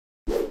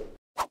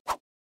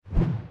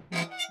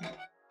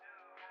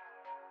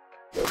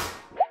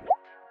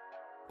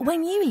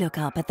When you look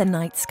up at the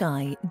night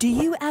sky, do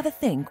you ever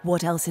think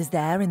what else is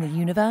there in the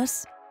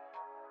universe?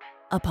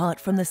 Apart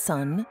from the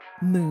sun,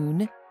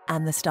 moon,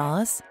 and the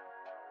stars?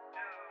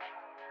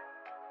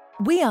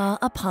 We are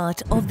a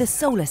part of the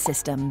solar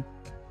system.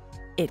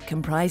 It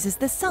comprises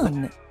the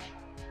sun,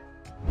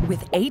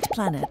 with 8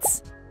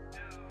 planets,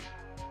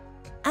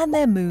 and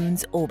their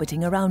moons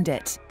orbiting around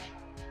it.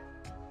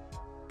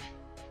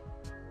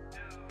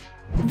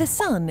 The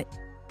sun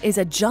is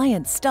a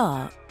giant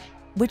star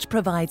which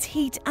provides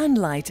heat and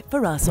light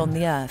for us on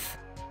the Earth.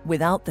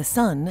 Without the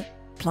sun,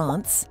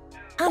 plants,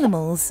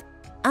 animals,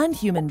 and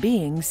human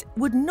beings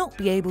would not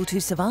be able to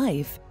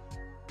survive.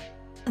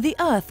 The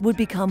Earth would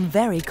become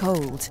very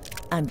cold,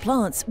 and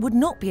plants would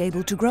not be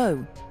able to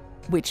grow,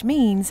 which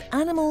means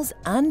animals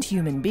and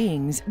human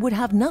beings would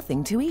have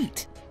nothing to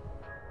eat.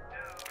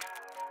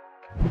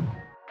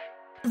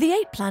 The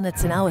 8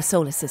 planets in our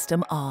solar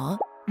system are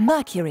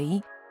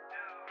Mercury,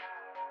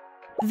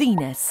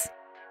 Venus,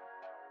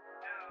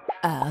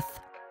 Earth,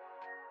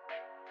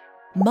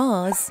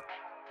 Mars,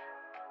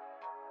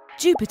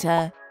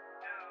 Jupiter,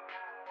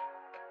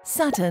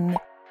 Saturn,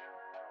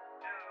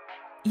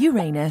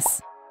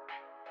 Uranus,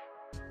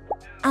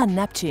 and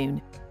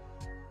Neptune.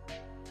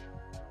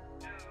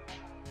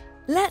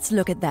 Let's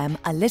look at them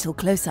a little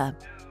closer.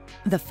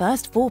 The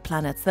first 4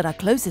 planets that are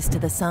closest to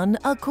the Sun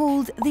are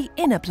called the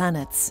inner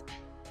planets.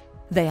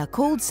 They are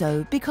called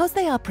so because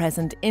they are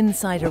present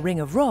inside a ring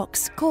of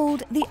rocks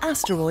called the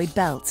asteroid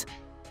belt.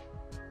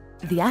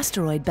 The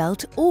asteroid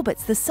belt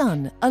orbits the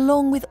Sun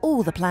along with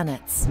all the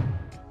planets.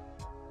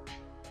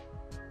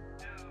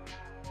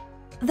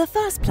 The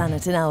first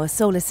planet in our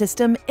solar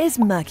system is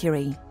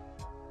Mercury,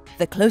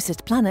 the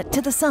closest planet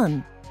to the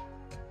Sun.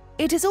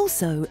 It is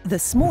also the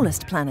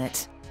smallest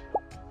planet.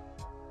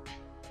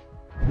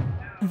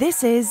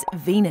 This is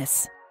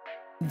Venus.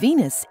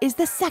 Venus is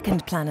the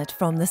second planet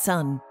from the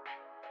Sun.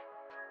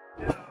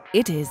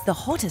 It is the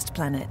hottest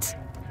planet.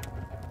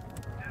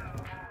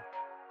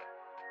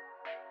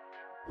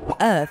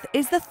 Earth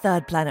is the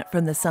third planet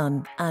from the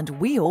Sun, and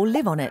we all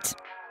live on it.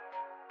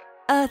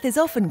 Earth is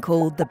often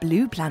called the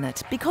blue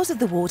planet because of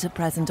the water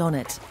present on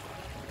it.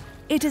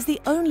 It is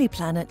the only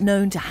planet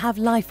known to have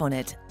life on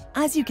it,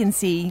 as you can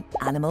see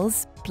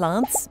animals,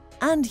 plants,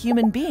 and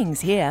human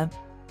beings here.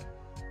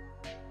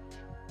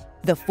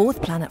 The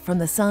fourth planet from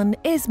the Sun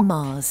is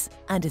Mars,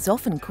 and is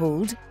often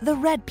called the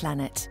red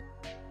planet.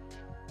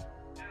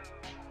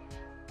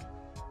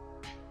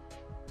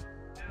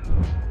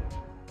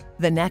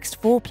 The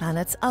next 4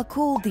 planets are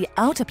called the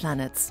outer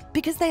planets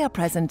because they are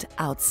present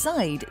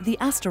outside the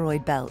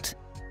asteroid belt.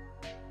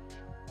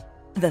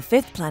 The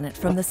 5th planet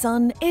from the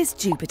Sun is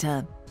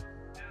Jupiter.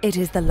 It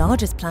is the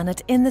largest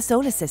planet in the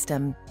solar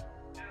system.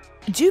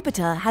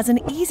 Jupiter has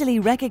an easily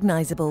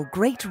recognizable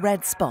great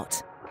red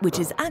spot, which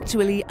is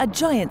actually a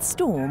giant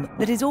storm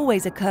that is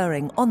always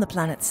occurring on the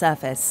planet's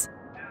surface.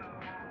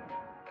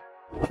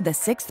 The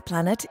 6th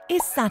planet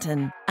is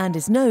Saturn and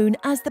is known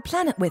as the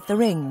planet with the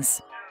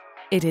rings.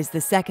 It is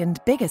the second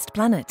biggest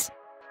planet.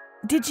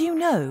 Did you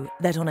know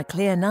that on a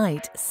clear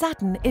night,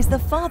 Saturn is the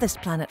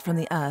farthest planet from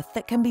the Earth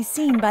that can be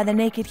seen by the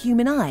naked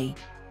human eye?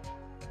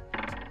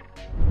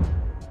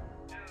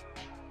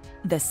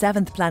 The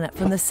 7th planet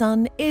from the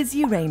Sun is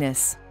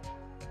Uranus.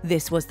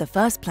 This was the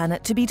first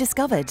planet to be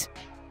discovered.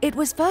 It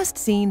was first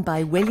seen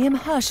by William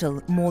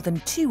Herschel more than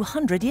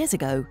 200 years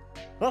ago.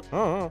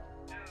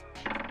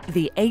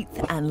 The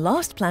 8th and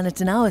last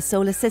planet in our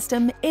solar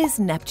system is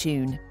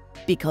Neptune.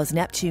 Because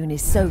Neptune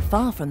is so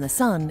far from the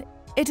Sun,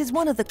 it is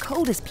one of the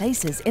coldest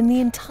places in the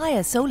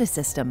entire solar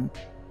system.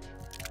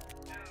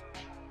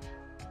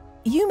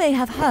 You may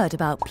have heard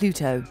about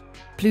Pluto.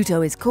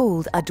 Pluto is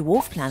called a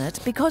dwarf planet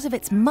because of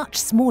its much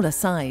smaller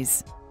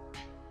size.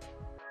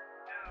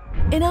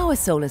 In our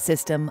solar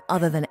system,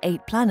 other than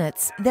 8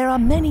 planets, there are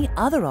many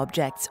other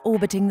objects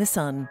orbiting the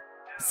Sun,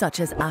 such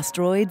as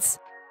asteroids,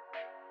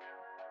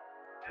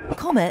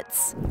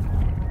 comets,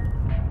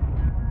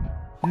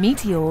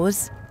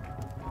 meteors,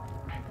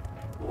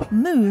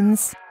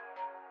 moons,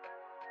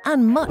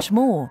 and much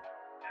more.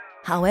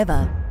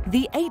 However,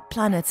 the 8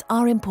 planets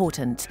are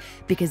important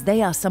because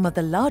they are some of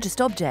the largest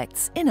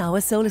objects in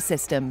our solar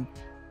system,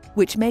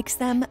 which makes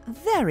them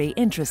very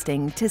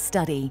interesting to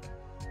study.